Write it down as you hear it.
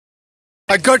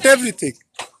I got everything.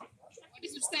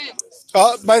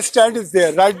 My stand is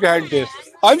there, right behind there.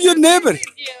 I'm your neighbor.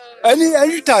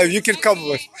 Any time you can come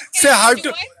over. Say hi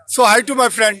to hi to my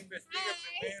friend.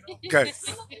 Good.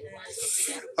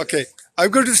 Okay. I'm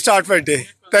going to start my day.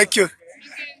 Thank you.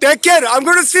 Take care. I'm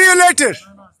going to see you later.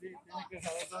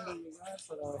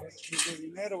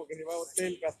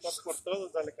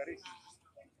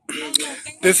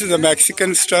 This is a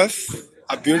Mexican stuff,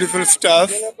 a beautiful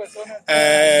stuff.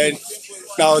 And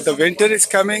now the winter is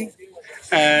coming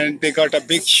and they got a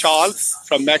big shawls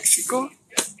from Mexico.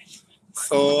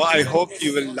 So I hope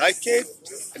you will like it.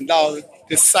 And now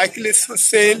this cycle is for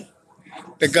sale.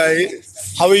 The guy,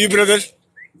 how are you, brother?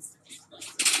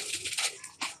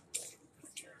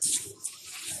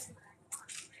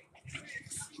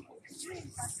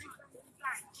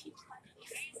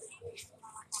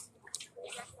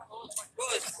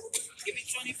 Give me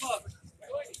 24.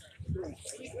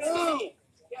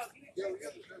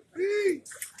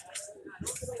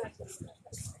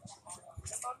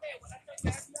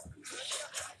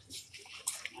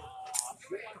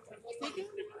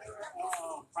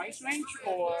 Price range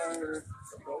or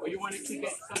you want to keep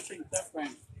it something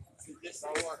different?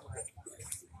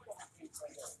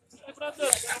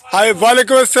 Hi,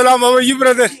 walaikum assalam. How are you,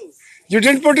 brother? You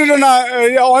didn't put it on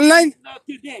online? Not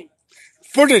today.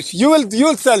 Put it. You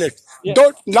will sell it. Yeah.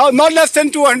 Don't now not less than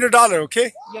 $200,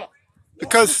 okay? Yeah.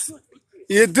 Because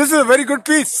this is a very good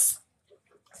piece.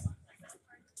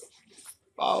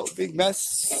 Wow, big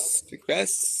mess. Big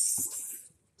mess.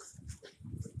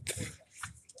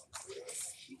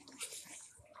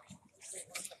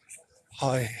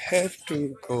 I have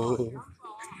to go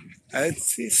and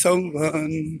see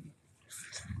someone.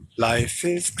 Life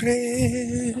is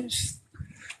great.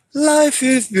 Life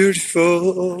is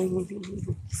beautiful.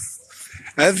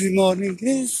 Every morning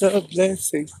is a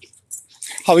blessing.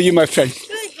 How are you, my friend?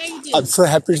 Good, how you doing? I'm so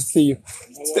happy to see you.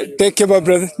 Take care, my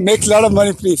brother. Make a lot of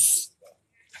money, please.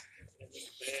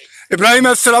 Ibrahim,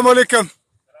 assalamu alaikum.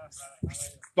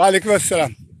 Wa alaikum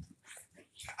assalam.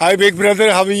 Hi, big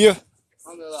brother. How are you?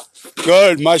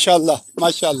 Good, mashallah,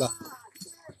 mashallah.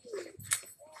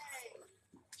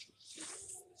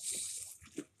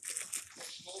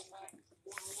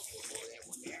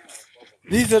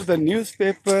 These are the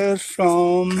newspapers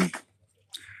from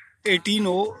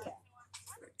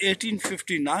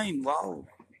 1859. Wow,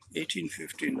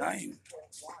 1859.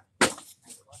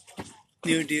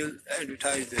 New Deal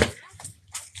advertiser.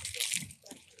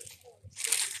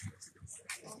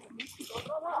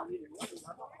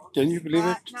 Can you believe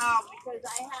it? No, because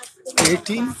I have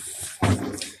 18.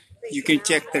 You can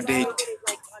check the date.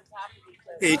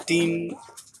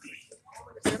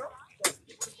 1858.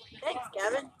 Thanks,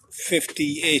 Kevin.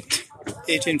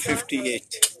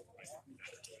 1858.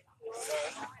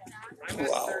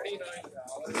 Wow.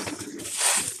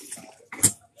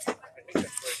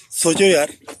 सोचो यार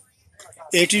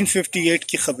 1858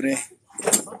 की खबरें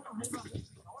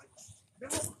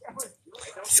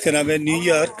इसका नाम है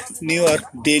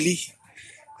New York daily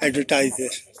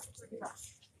advertiser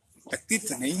लगती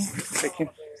तो नहीं है लेकिन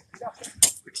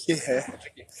ये है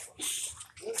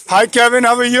Hi Kevin,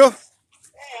 how are you?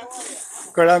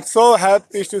 Good, I'm so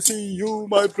happy to see you,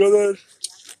 my brother.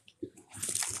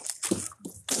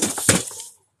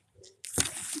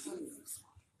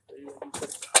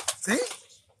 See?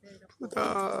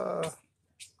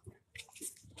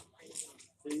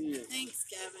 Thanks,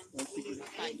 Kevin.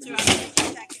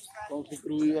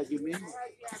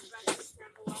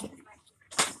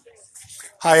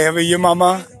 Hi, how are you,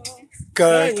 Mama?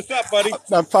 Good. Hey, what's up, buddy?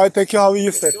 I'm fine, thank you. How are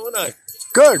you, sir? What's going on?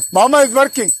 Good. Mama is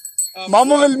working.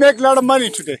 Mama will make a lot of money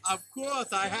today. Of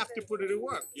course, I have to put it to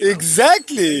work.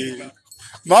 Exactly.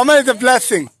 Mama is a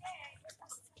blessing.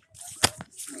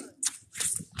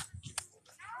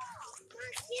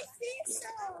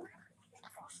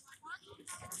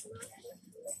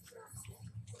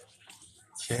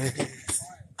 Yeah.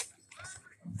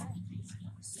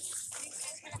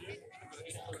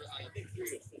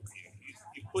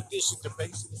 You put this at the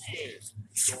base of the stairs.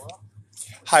 Go up.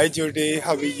 Hi, Judy.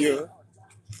 How are you?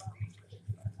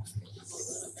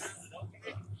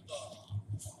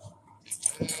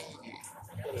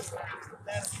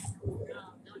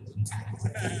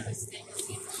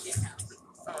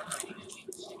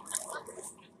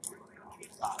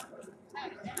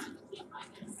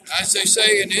 As they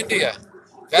say in India,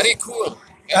 very cool.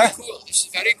 Very cool. It's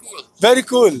very cool. Very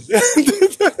cool.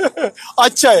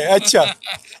 अच्छा है, अच्छा,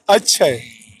 अच्छा है.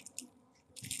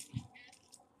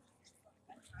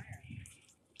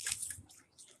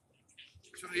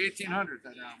 It's from the 1800s,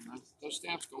 that album. Those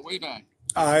stamps go way back.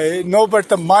 I know,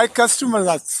 but my customers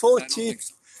are so cheap.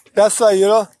 That's why,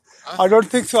 I don't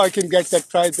think so. I can get that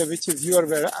price, which is you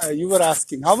were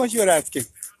asking. How much you were asking?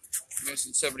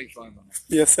 Missing 75 on it.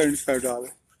 Yes,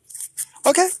 $75.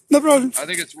 Okay, no problem. I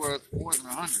think it's worth more than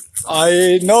 100.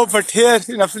 I know, but here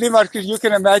in a flea market, you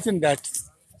can imagine that.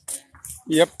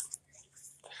 Yep.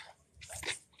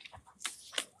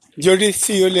 Jody,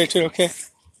 see you later, okay?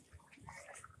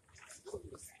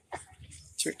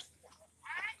 Sure.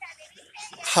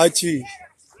 Haji,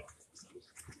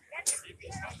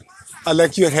 I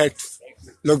like your hat.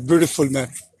 Look beautiful, man.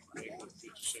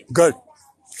 Good.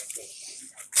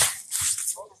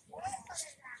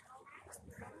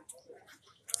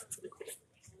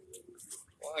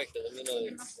 Why? Because I'm in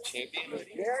a champion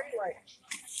already?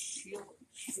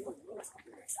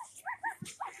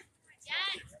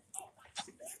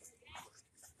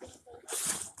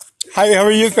 Hi, how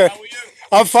are you, sir?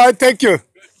 I'm fine, thank you.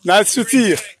 Nice to see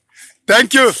you.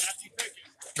 Thank you.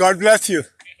 God bless you.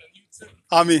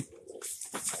 Amin.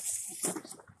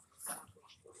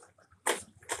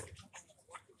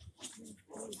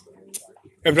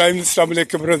 Ibrahim, assalamu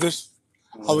alaikum, brothers.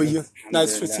 How are you?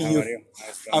 Nice to see you.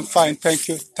 I'm fine, thank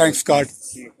you. Thanks, God.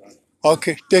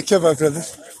 Okay, take care, my brother.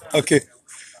 Okay,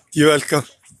 you're welcome.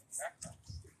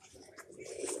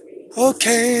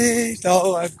 Okay,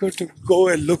 now I'm going to go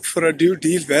and look for a new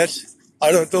deal, man.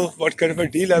 I don't know what kind of a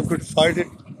deal I'm going to find it.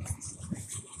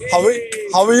 How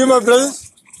are you, my brother?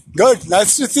 Good,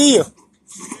 nice to see you.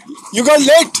 You got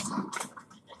late.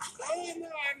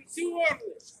 I'm too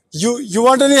early. You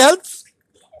want any help?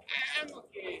 I'm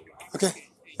okay. Okay,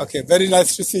 okay, very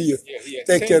nice to see you. Yeah.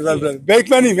 Take care, my brother. Make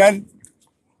money, man.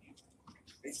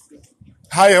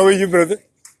 Hi, how are you, brother?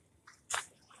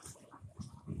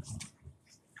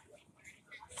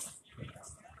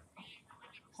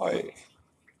 Hi.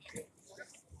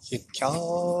 ये क्या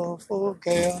हो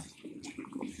गया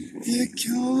ये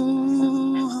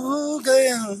क्यों हो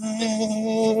गया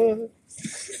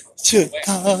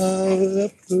छुपा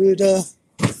पूरा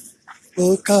वो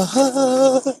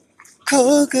कहाँ खो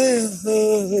गया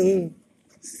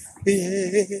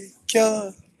ये क्या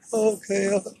हो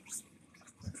गया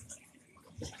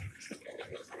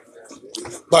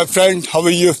My friend, how are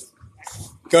you?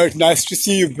 Good, nice to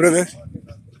see you, brother.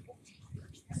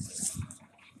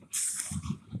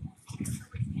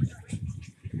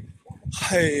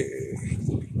 Hi.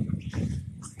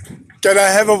 Can I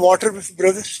have a water,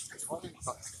 brother?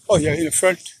 Oh, yeah, in the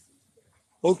front.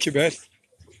 Okay, man.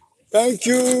 Thank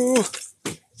you.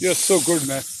 You're so good,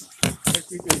 man. Thank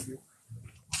you.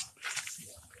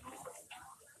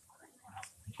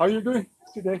 How are you doing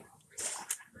today?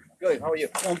 Good. How are you?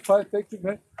 I'm fine, thank you,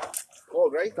 man.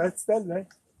 Cold, right? That's done, man.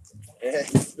 Yeah.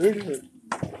 Beautiful.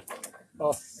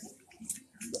 Oh,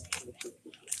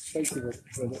 thank you,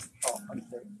 brother. Oh, I'm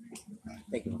sorry.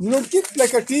 Thank you. You don't get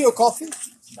like a tea or coffee?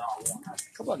 No.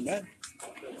 Come on, man.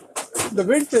 The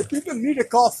winter, people need a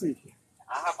coffee.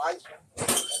 I have ice.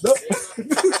 No.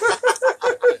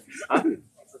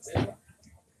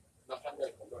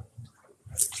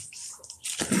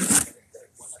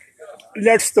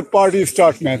 Let's the party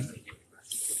start, man.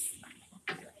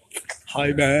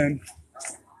 Hi, man.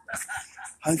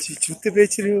 हाँ जी जूते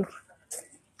बेच रहे हो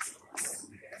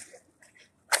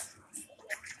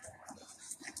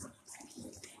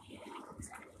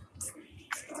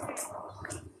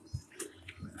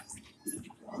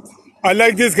I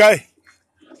like this guy.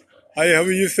 Hi, how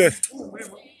are you, sir?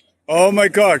 Oh my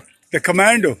God, the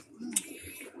commando.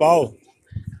 Wow.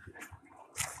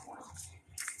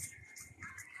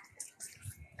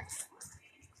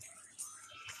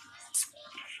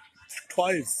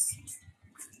 Twice.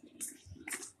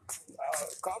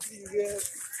 Coffee there.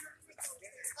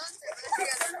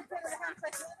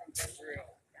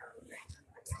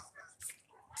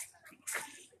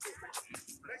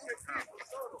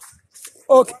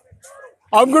 Okay.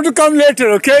 I'm going to come later,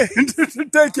 okay?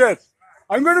 Take care.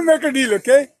 I'm going to make a deal,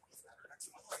 okay?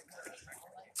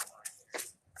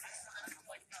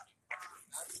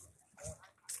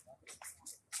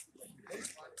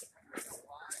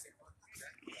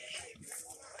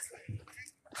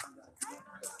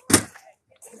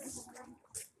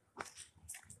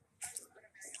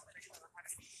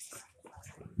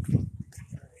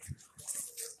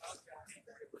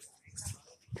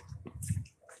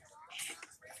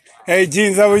 Hey,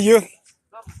 Jeans, how are you?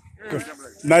 Good.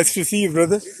 Nice to see you,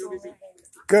 brother.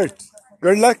 Good.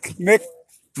 Good luck. Make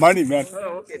money, man.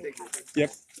 Oh, okay. Thank you.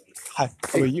 Yep. Hi.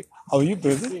 How are you? How are you,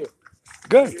 brother?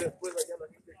 Good.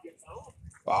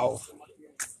 Wow.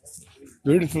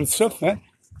 Beautiful stuff, man.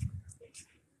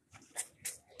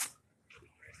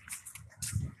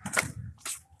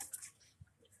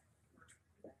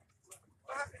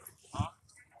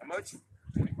 How much?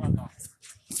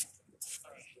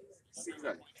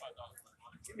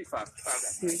 Give me five.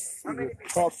 This is a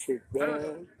coffee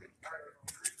bag.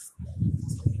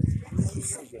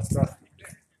 This is a coffee.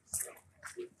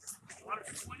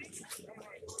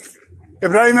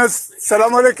 Ibrahim,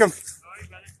 assalamu alaikum.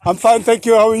 I'm fine, thank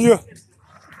you. How are you?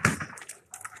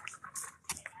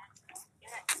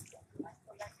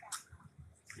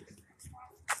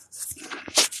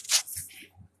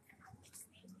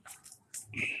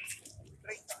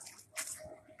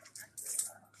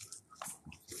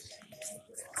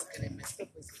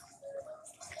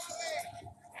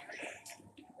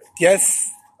 Yes,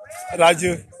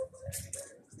 Raju.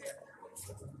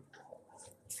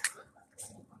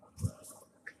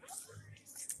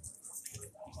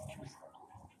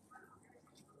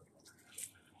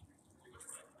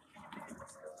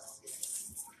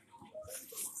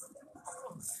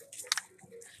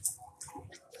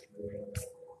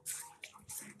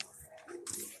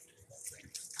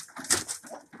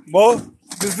 Mo,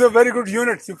 this is a very good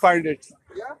unit. You find it.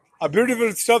 Yeah? A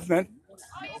beautiful stuff, man.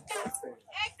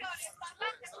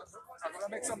 I'm gonna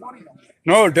make some money now.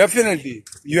 No, definitely.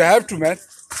 You have to, man.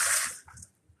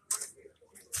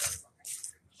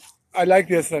 I like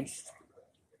this one.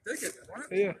 Take it.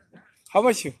 Yeah. How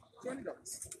much you?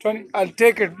 $20. 20. I'll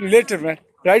take it later, man.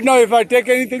 Right now, if I take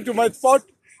anything to my spot,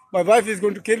 my wife is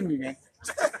going to kill me, man.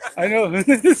 I know.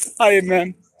 Hi,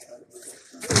 man.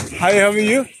 Hi, how are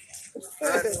you?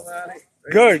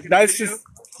 Good. Nice to.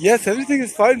 Yes, everything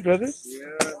is fine, brother.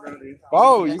 Yeah, buddy.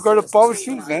 Wow, you got a power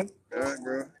shoes, man. Yeah,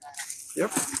 bro.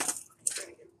 Yep.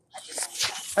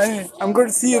 Anyway, I'm going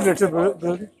to see you later, brother.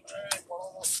 When you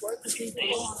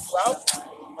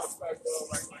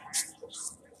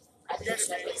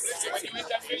hit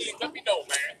that million, let me know,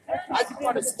 man. I just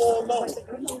want a small loan.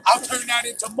 I'll turn that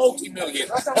into multi-million.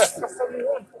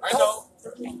 I know.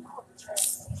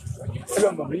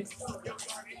 Hello, mommy.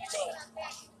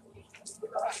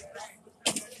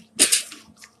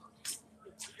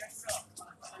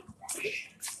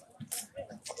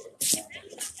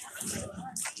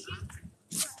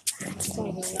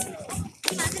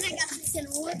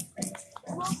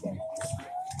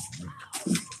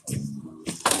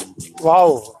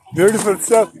 Wow, beautiful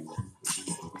stuff.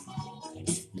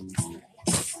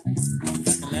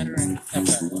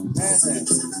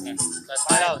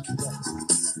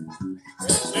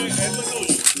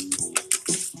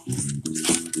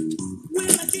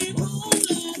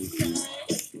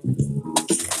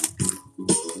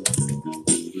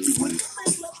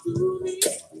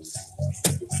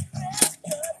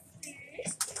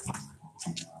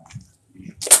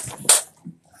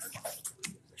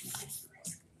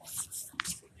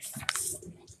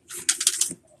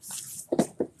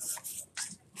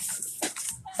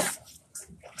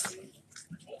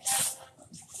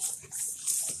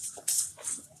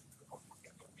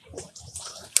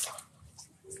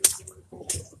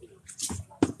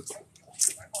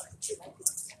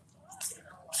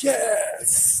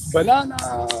 Yes, banana.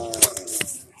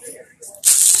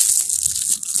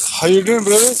 How you doing,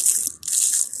 brother?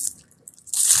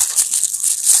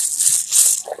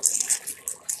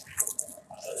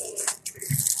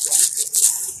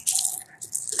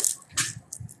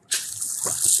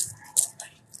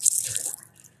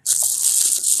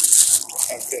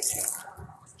 Okay, sir.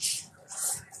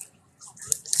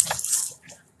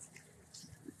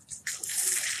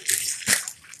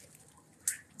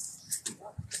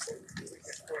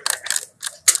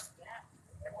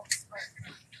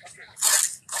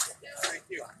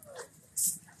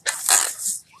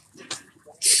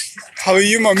 How are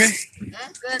you, mommy?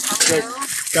 Good. How are Good. you?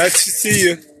 Glad to see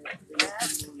you.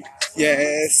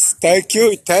 Yes, thank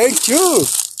you, thank you.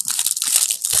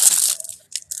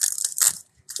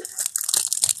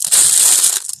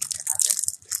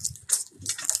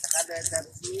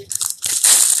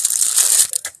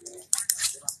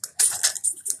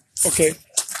 Okay,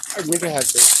 I'm going to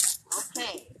have this.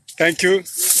 Okay. Thank you.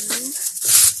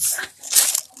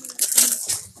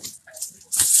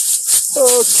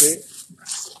 Okay.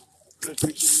 Let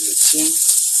me give you a change.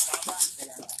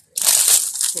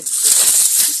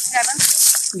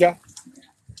 Yeah.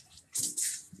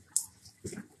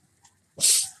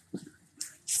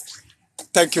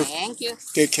 Thank you. Thank you.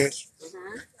 Take care.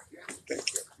 Thank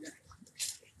you.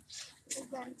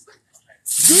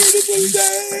 Beautiful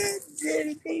day.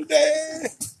 Beautiful day.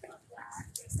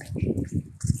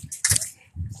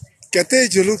 कहते हैं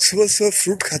जो लोग सुबह सुबह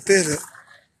fruit खाते हैं ना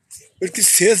उनकी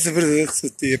सेहत जबरदस्त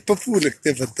होती है पप्पू लगते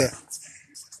हैं बता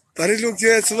सारे लोग जो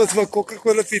है सुबह सुबह कोका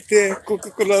कोला पीते हैं कोका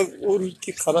कोला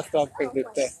उनकी खाना खराब कर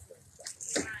देता है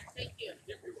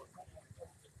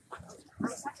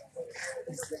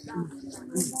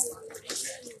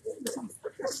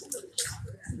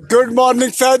Good morning,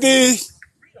 Fadi.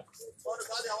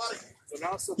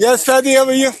 Yes, Fadi, how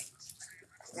are you?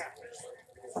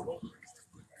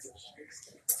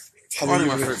 How are Morning,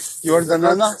 you? my friend. You want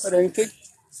banana or anything?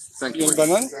 Thank You you. want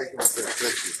banana? Thank you, my friend.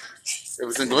 Thank you.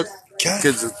 Everything good? Yeah.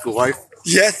 Kids, the wife?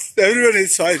 Yes, everyone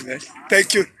is fine, man.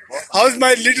 Thank you. How's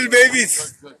my little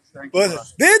babies? Good. Thank you. Well,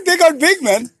 they got big,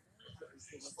 man.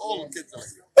 All the kids are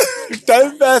here.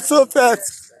 Time passed so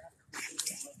fast.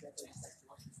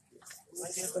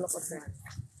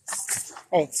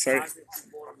 Oh, sorry.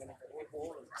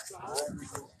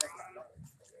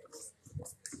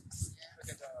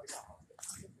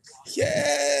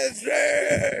 Yes,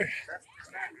 sir.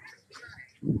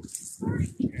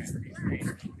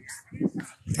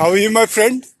 How are you, my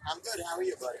friend? I'm good. How are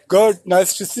you, buddy? Good.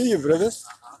 Nice to see you, brother.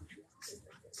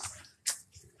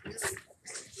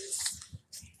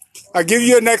 I'll give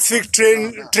you a next week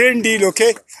train deal,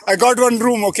 okay? I got one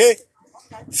room, okay?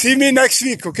 See me next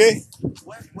week, okay?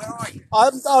 Where are you?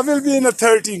 I will be in a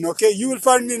 13, okay? You will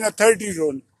find me in a 30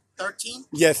 room. 13?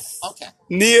 Yes. Okay.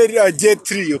 Near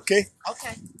J3, okay?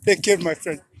 Okay. Take care, my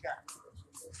friend.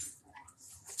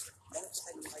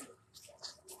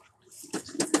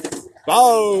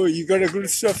 Wow, you got a good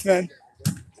stuff, man.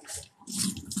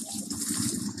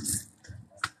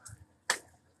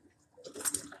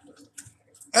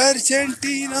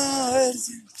 Argentina,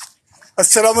 Argentina.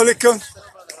 Assalamu alaikum.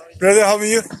 Brother, how are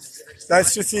you?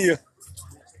 Nice to see you.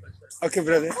 Okay,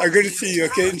 brother. I'm going to see you,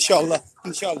 okay? Inshallah.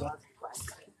 Inshallah.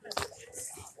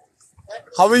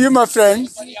 How are you, my friend?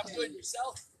 I'm good.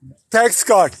 Yourself? Thanks,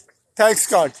 God. Thanks,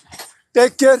 God.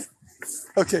 Take care.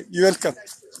 Okay, you're welcome.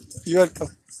 You're welcome.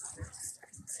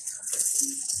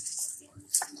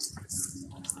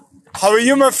 How are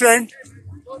you, my friend?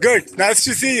 Good. Nice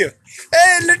to see you.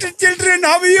 Hey, little children,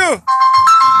 how are you?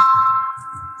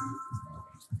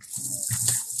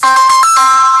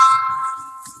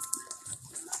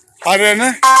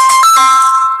 Arana?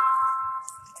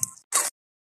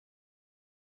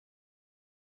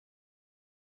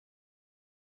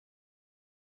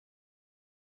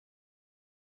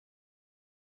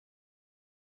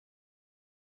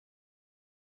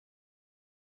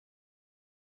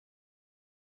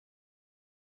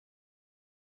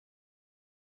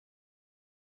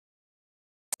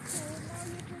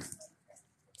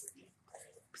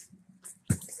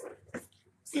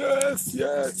 Yes,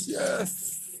 yes,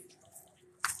 yes.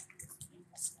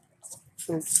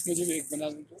 Fruits मुझे भी एक बना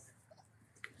दो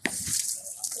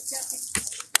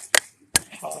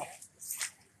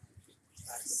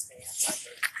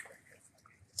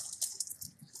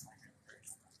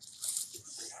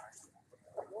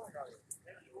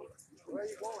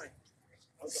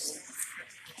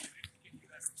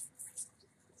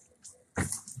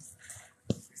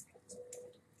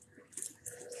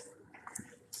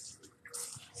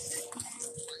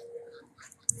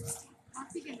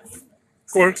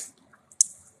cold